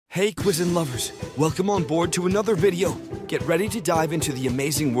Hey Quizzin' lovers, welcome on board to another video. Get ready to dive into the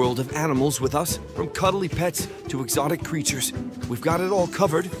amazing world of animals with us, from cuddly pets to exotic creatures. We've got it all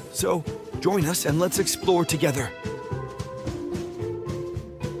covered, so join us and let's explore together.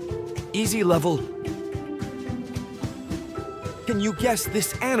 Easy level. Can you guess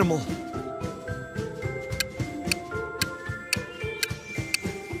this animal?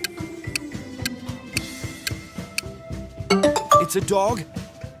 It's a dog?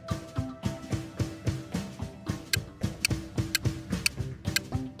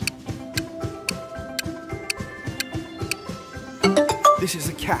 This is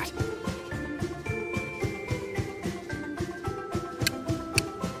a cat.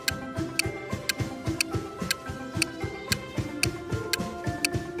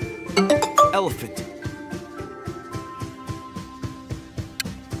 Elephant.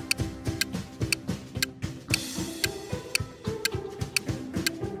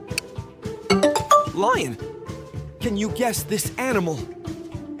 Lion. Can you guess this animal?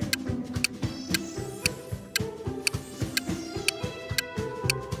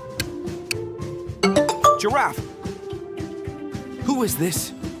 Giraffe. Who is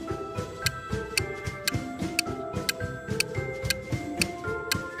this?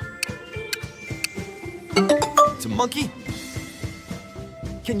 It's a monkey.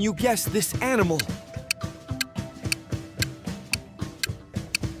 Can you guess this animal?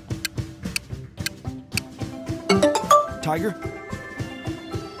 Tiger.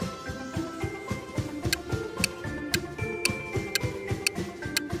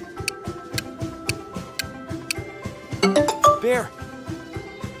 Bear.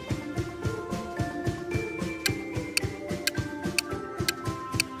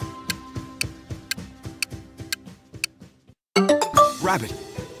 Rabbit.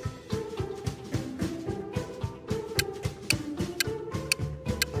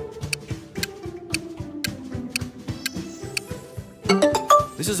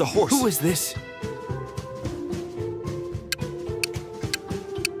 This is a horse. Who is this?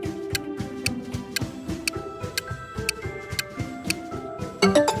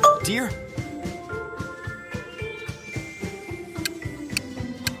 Deer?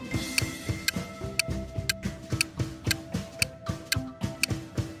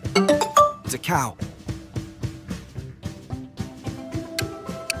 It's a cow.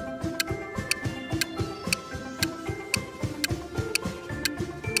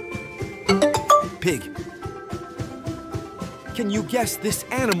 Pig. Can you guess this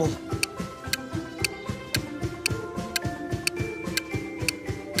animal?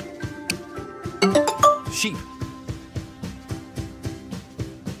 Sheep.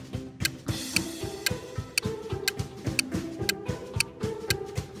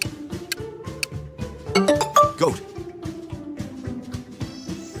 Goat.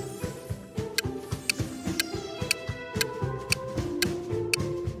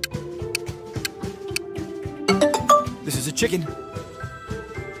 This is a chicken.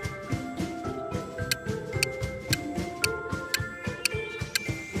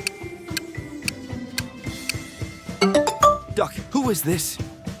 Duck. Who is this?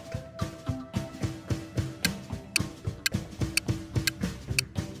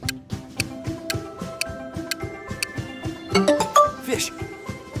 Fish.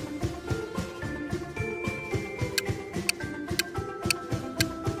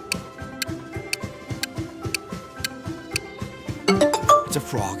 It's a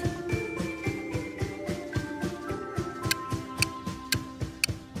frog.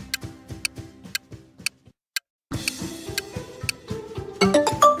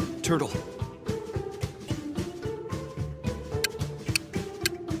 Turtle.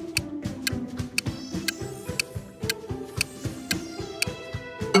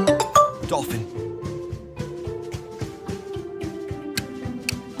 Dolphin.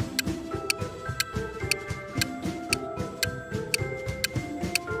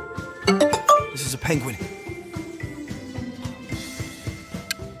 This is a penguin.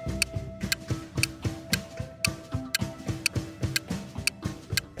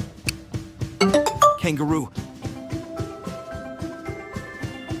 Kangaroo.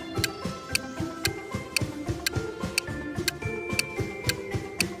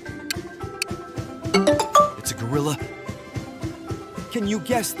 It's a gorilla. Can you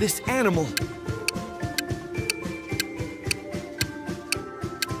guess this animal?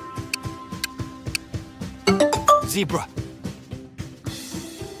 Zebra.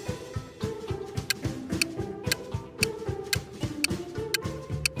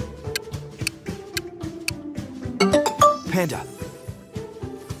 Panda.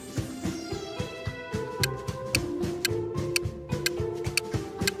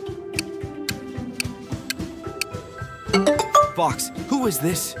 Fox, who is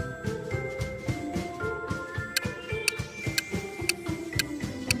this?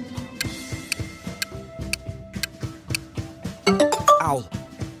 Owl.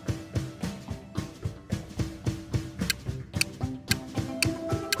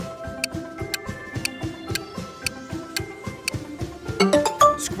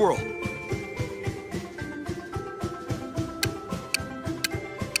 Squirrel.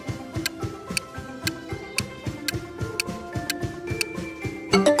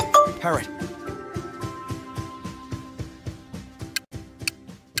 Parrot.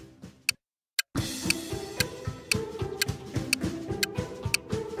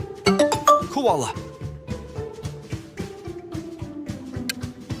 Koala.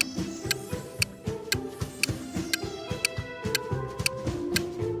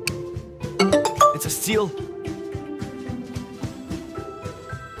 It's a seal.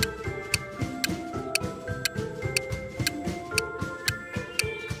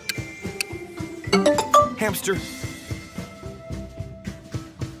 Hamster.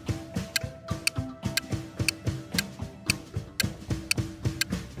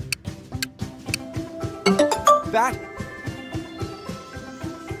 Bat.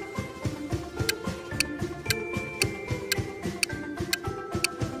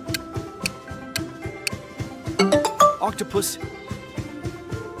 Octopus.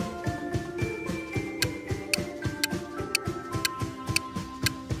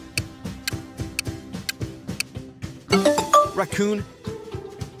 Raccoon.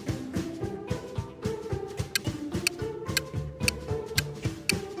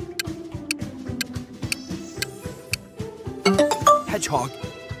 Hedgehog.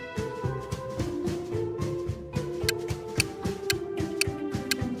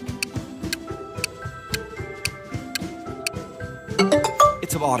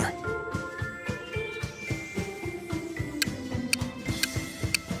 It's an otter.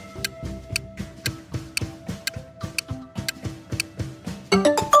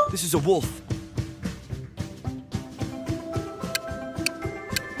 This is a wolf.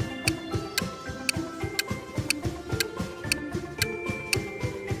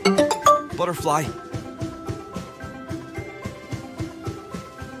 Butterfly.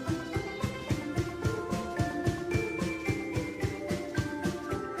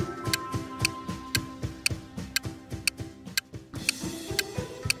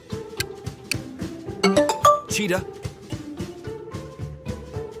 Cheetah.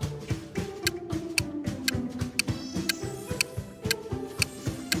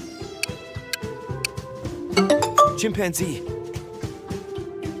 Chimpanzee.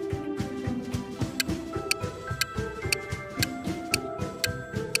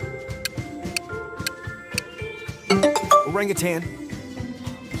 Orangutan.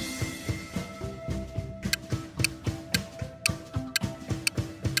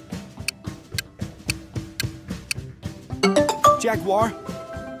 Jaguar.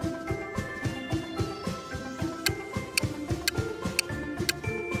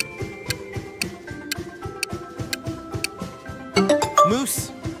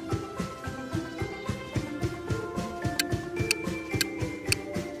 Moose.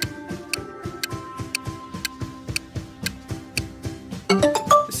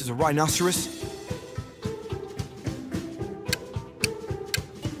 This is a rhinoceros.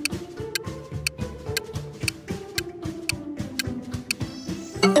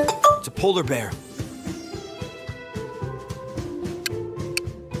 It's a polar bear.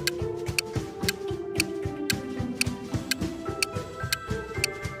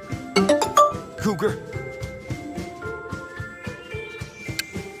 Cougar.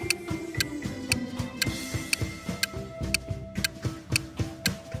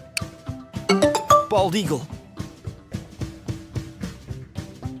 Bald eagle.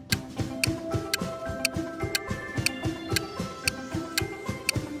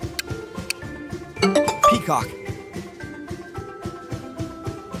 Peacock.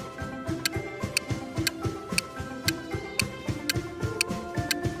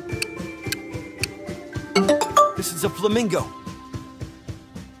 This is a flamingo.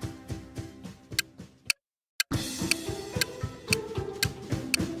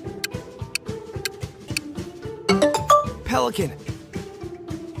 Pelican.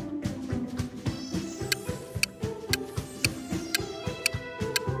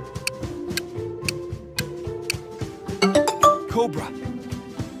 Cobra.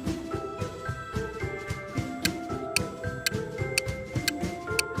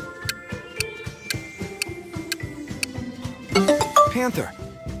 Panther.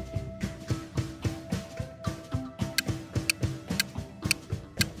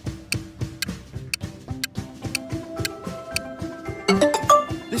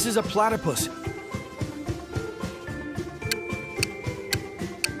 This is a platypus.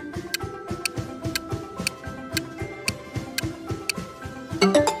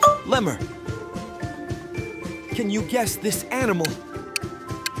 Lemur. Can you guess this animal?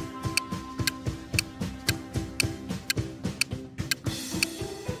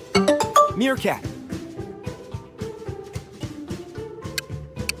 Meerkat.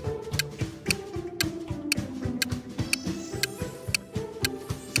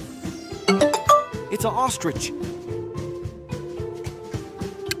 It's an ostrich.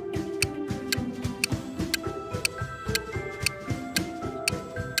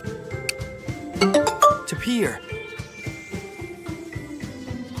 Tapir.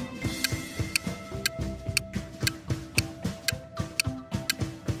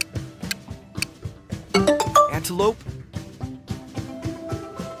 Antelope.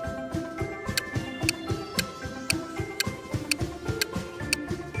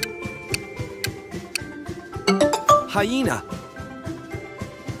 Hyena.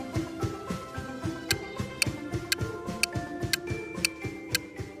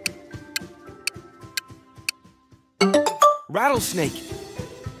 Rattlesnake.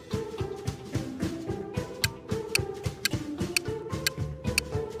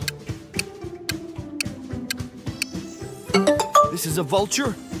 This is a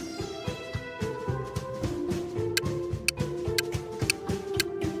vulture.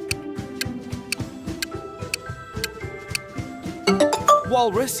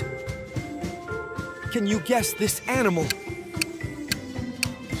 Walrus. Can you guess this animal?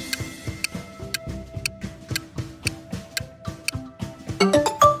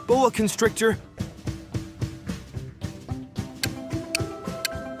 Boa constrictor.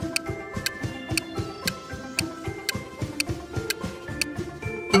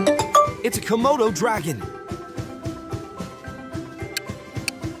 It's a Komodo dragon.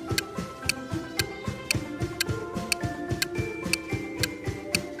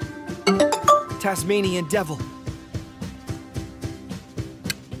 Tasmanian devil.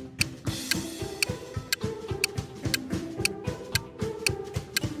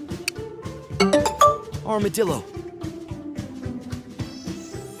 Armadillo.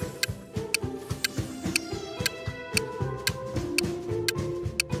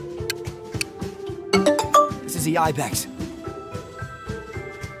 This is the ibex.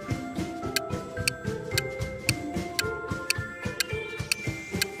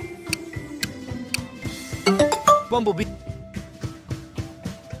 Bumblebee.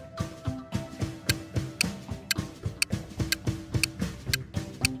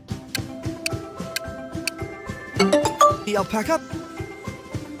 The alpaca.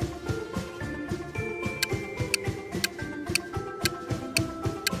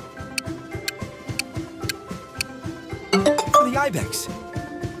 The ibex.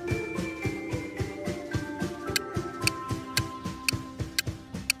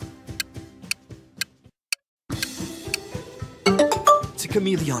 It's a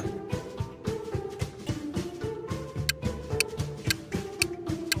chameleon.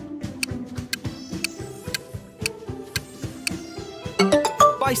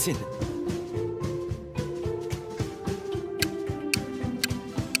 Bison.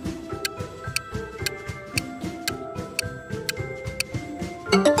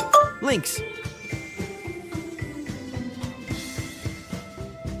 Lynx.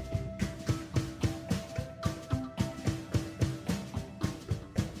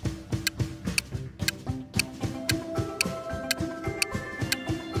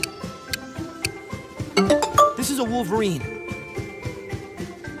 This is a wolverine.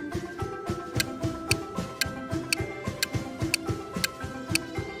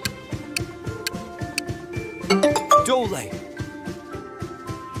 Dole.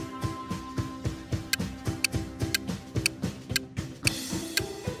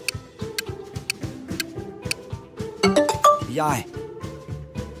 The eye.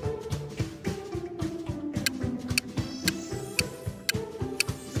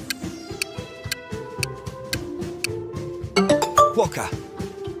 Quokka.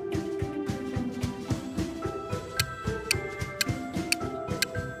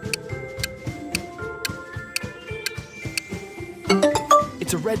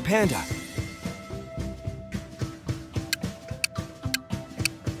 It's a red panda.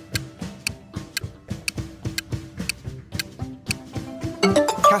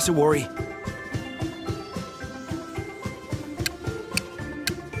 Cassowary.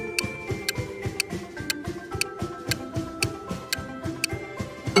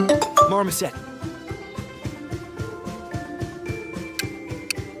 Marmoset.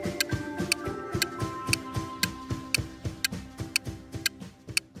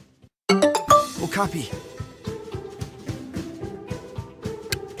 happy.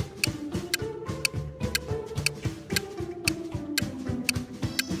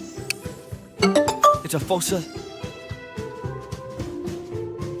 It's a fossa.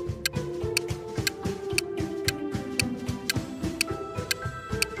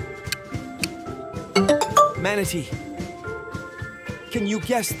 Manatee. Can you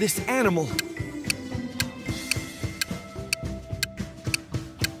guess this animal?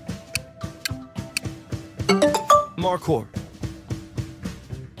 Markhor.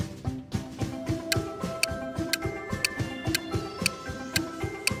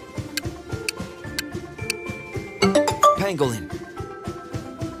 Pangolin.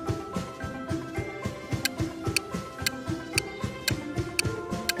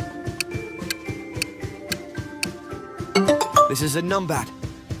 This is a numbat.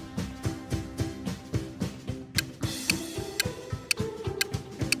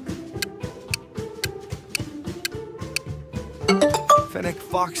 Fennec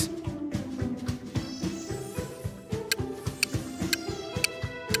fox.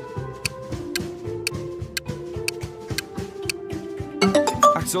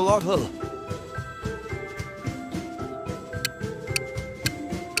 Axolotl.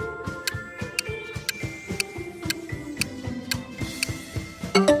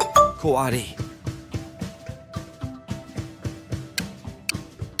 Coati.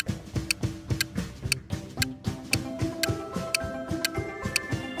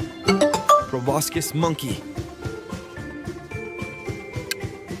 Proboscis monkey.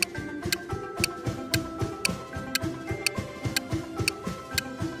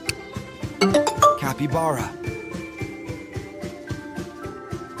 Capybara.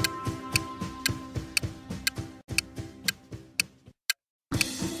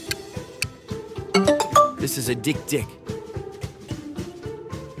 This is a dik-dik.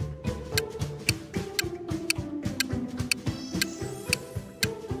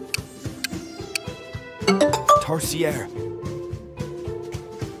 Tarsier.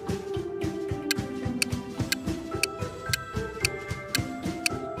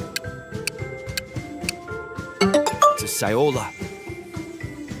 It's a Saola.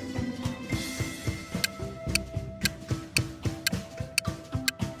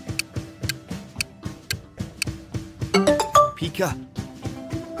 Pika.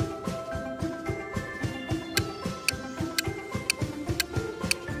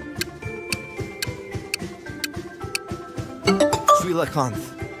 Srilakanth.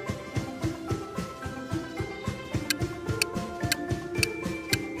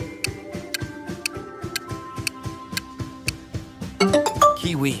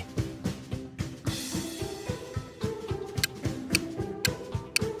 Kiwi.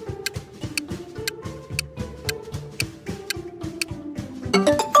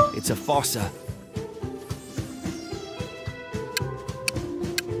 It's a fossa.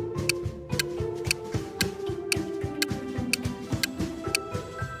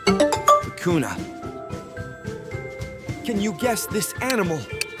 Vicuna. Can you guess this animal?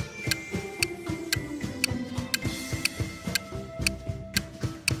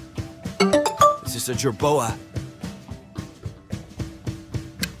 This is a jerboa.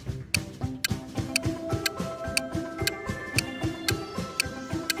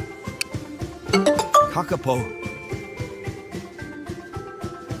 Kakapo.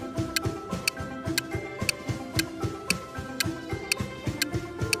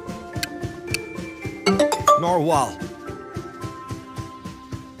 Narwhal.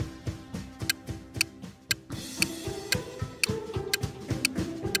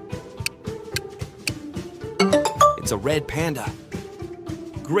 It's a red panda.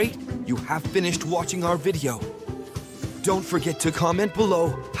 Great, you have finished watching our video. Don't forget to comment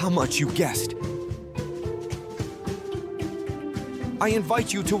below how much you guessed. I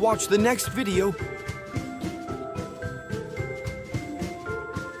invite you to watch the next video